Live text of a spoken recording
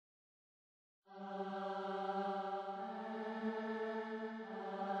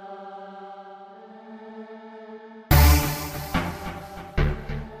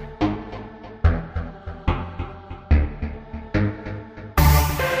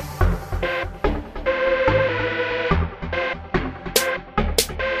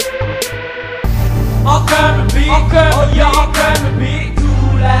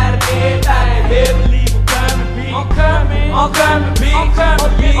coming big, I'm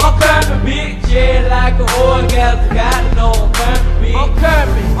coming big, I'm coming big, yeah, like an orgasm, gotta know I'm coming big,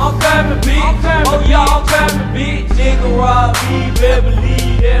 I'm coming big, oh yeah, I'm coming big, nigga rob me, better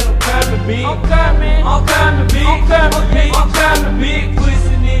believe that I'm coming big, I'm coming big, I'm coming big,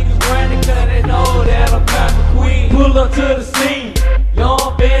 pussy niggas running 'cause they know that I'm coming queen. Pull up to the scene,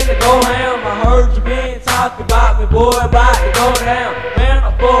 young Benny go ham, I heard you been talking about me, boy, about to go down, man,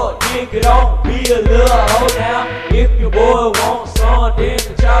 I fuck, nigga, don't be a little hoe now, if your boy wants some, then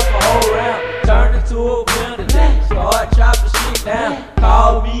the chop a whole round, turn it to a blender, start chopping shit down,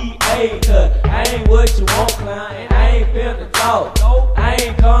 call me A, 'cause I ain't what you want, clown, and I ain't finna talk, I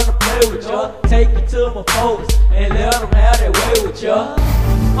ain't gonna play with ya, take it to my folks, and let them have their way with ya.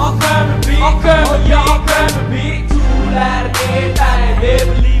 I'm coming big, I'm coming big, I'm coming big, too loud and everything, better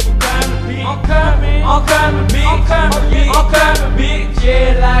believe I'm coming big, I'm coming big, I'm coming big, I'm coming big, yeah,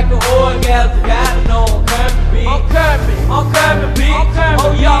 like an orgasm, gotta know I'm coming big, I'm coming big,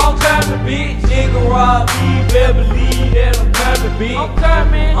 oh yeah, I'm coming big, nigga rob me, better believe that I'm coming big, I'm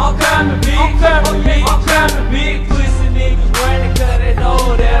coming big, I'm coming big, pussy niggas running 'cause they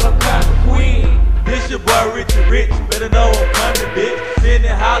know that I'm coming queen. This your boy Richie, Rich, better know I'm coming, bitch. Send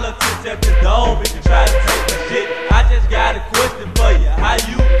it holler to the dome if you try to take my shit. I just got a question for you, how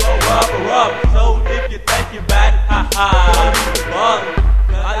you gon' rob a robber? So if you thinking about it, don't even bother.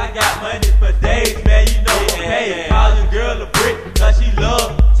 'Cause I got money for days, man, you know I'm paid. Call your girl a brick, 'cause she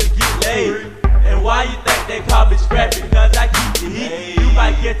love to get laid. And why you think they call me scrappy? 'Cause I keep the heat. You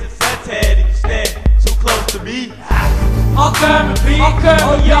might get the suntan if you stand too close to me. I'm coming big,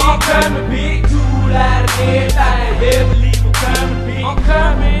 oh yeah, I'm coming big, too loud and everything, better believe I'm coming big,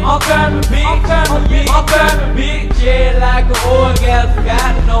 I'm coming big, I'm coming big, yeah, like an orgasm,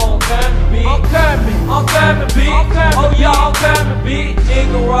 gotta know I'm coming big, I'm coming big, oh yeah, I'm coming big,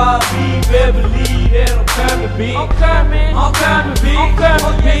 nigga rob me, better believe that I'm coming big, I'm coming big,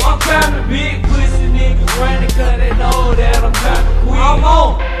 I'm coming big, pussy niggas running 'cause they know that I'm coming queen. I'm on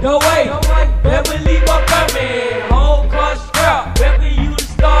the way, better believe I'm coming, home crush strap, better you to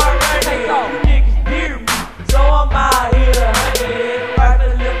start running, you niggas hear me, so I'm out here hunting, right to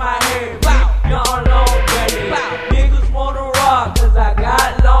lift my hair, y'all long money, niggas wanna rock 'cause I got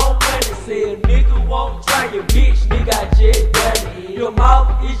long money, said nigga won't try your bitch, nigga I just done it, your mouth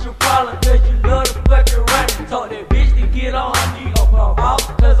is your problem 'cause you love to fucking run, told that bitch to get on her knee, open her mouth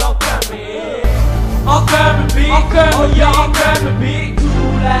 'cause I'm coming, I'm coming big, oh yeah, I'm coming big, too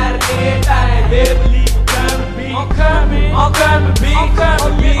loud and everything, better believe I'm coming big, I'm coming big,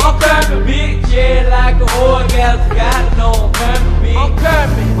 I'm coming big, yeah, like an orgasm, gotta know I'm coming big,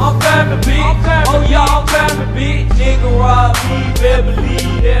 I'm coming big, oh yeah, I'm coming big, nigga rob me, better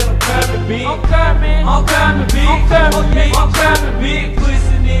believe that I'm coming big, I'm coming big, I'm coming big,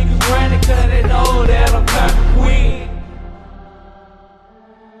 pussy niggas running 'cause they know that I'm coming queen.